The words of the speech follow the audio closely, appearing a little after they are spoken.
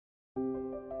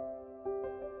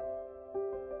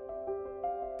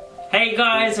Hey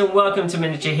guys, and welcome to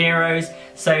Miniature Heroes.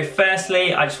 So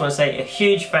firstly, I just want to say a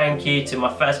huge thank you to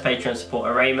my first Patreon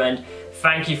supporter, Raymond.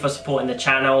 Thank you for supporting the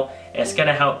channel. It's going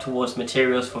to help towards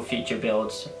materials for future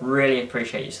builds. Really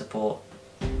appreciate your support.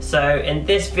 So in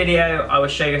this video, I will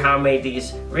show you how I made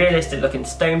these realistic looking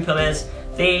stone pillars.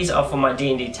 These are for my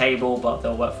D&D table, but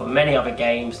they'll work for many other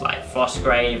games like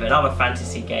Frostgrave and other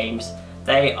fantasy games.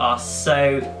 They are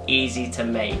so easy to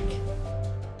make.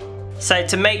 So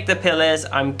to make the pillars,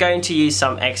 I'm going to use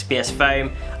some XPS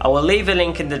foam. I will leave a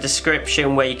link in the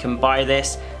description where you can buy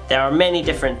this. There are many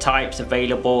different types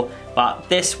available, but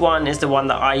this one is the one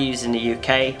that I use in the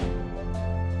UK.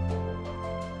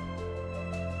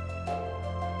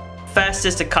 First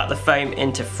is to cut the foam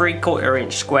into 3/4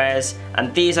 inch squares,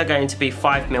 and these are going to be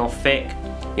 5mm thick.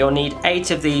 You'll need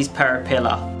 8 of these per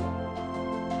pillar.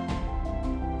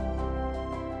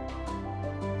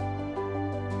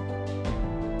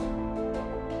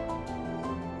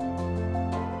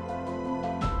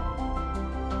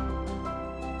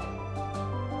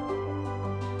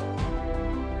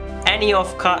 Any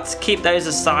offcuts, keep those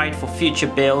aside for future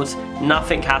builds.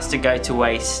 Nothing has to go to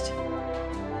waste.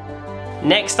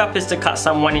 Next up is to cut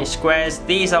some 1-inch squares.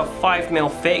 These are 5mm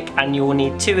thick and you will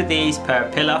need 2 of these per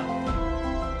pillar.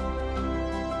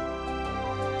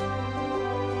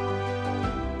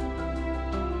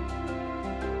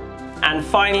 And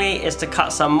finally is to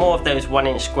cut some more of those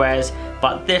 1-inch squares,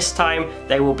 but this time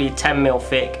they will be 10mm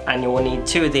thick and you will need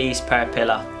 2 of these per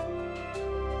pillar.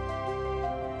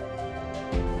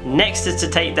 Next is to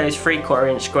take those 3/4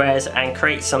 inch squares and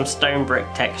create some stone brick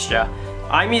texture.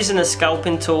 I'm using a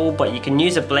sculpting tool, but you can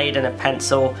use a blade and a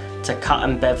pencil to cut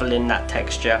and bevel in that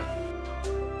texture.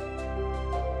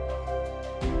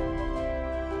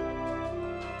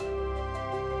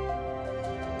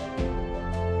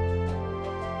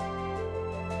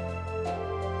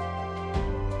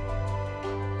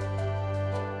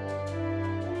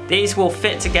 These will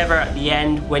fit together at the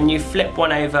end. When you flip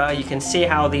one over, you can see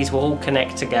how these will all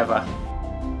connect together.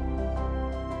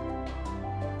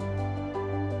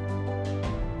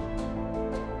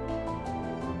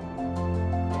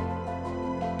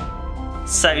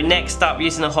 So next up,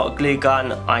 using a hot glue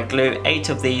gun, I glue 8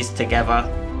 of these together.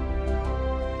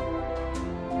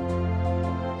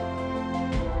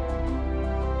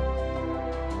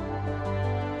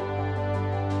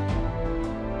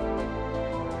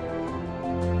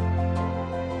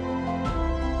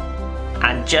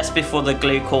 And just before the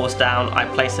glue cools down, I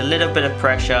place a little bit of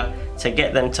pressure to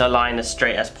get them to align as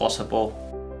straight as possible.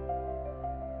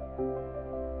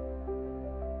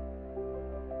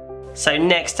 So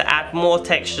next, to add more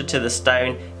texture to the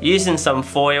stone, using some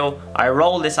foil, I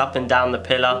roll this up and down the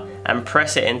pillar and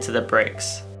press it into the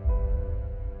bricks.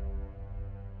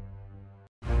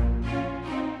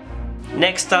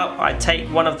 Next up, I take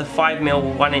one of the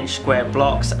 5mm 1-inch square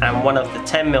blocks and one of the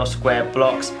 10mm square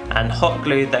blocks and hot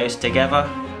glue those together.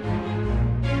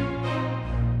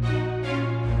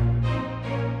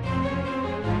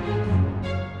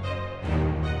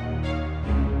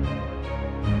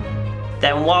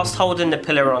 Then whilst holding the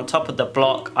pillar on top of the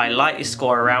block, I lightly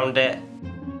score around it.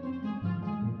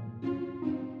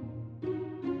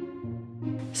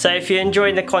 So if you're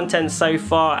enjoying the content so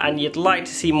far and you'd like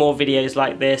to see more videos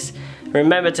like this,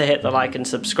 remember to hit the like and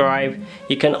subscribe.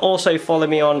 You can also follow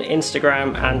me on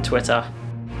Instagram and Twitter.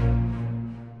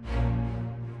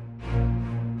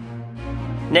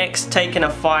 Next, taking a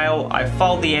file, I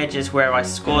fold the edges where I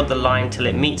scored the line till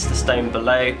it meets the stone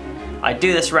below. I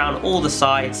do this around all the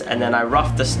sides and then I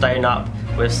rough the stone up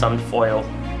with some foil.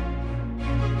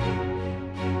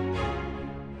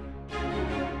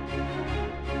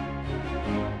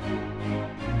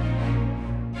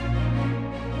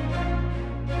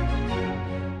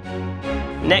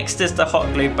 Next is to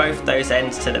hot glue both those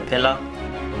ends to the pillar.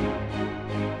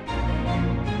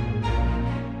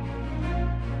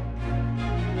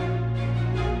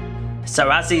 So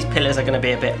as these pillars are going to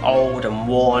be a bit old and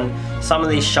worn, some of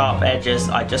these sharp edges,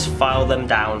 I just file them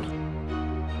down.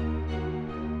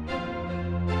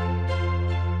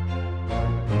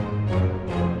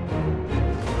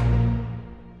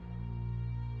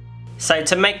 So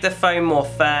to make the foam more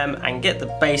firm and get the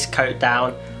base coat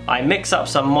down, I mix up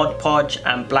some Mod Podge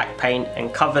and black paint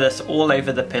and cover this all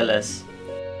over the pillars.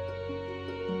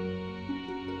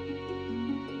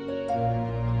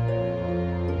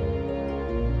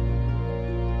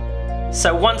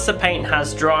 So once the paint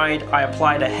has dried, I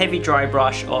applied a heavy dry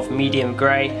brush of medium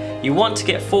grey. You want to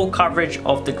get full coverage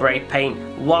of the grey paint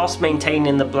whilst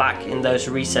maintaining the black in those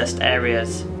recessed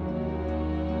areas.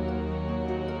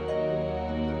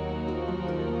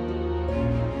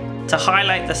 To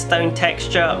highlight the stone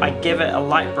texture, I give it a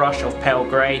light brush of pale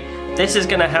grey. This is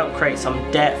going to help create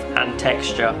some depth and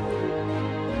texture.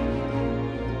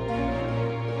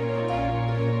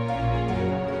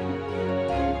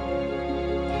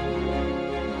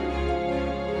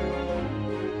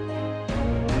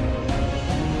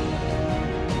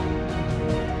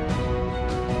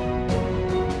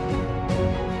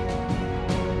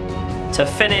 To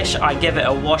finish, I give it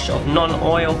a wash of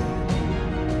non-oil.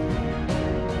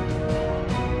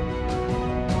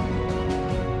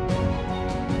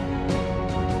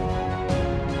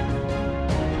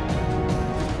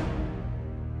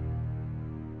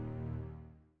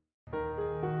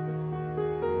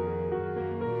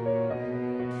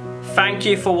 Thank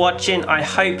you for watching. I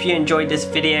hope you enjoyed this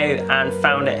video and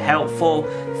found it helpful.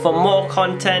 For more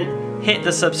content, hit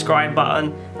the subscribe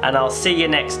button and I'll see you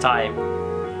next time.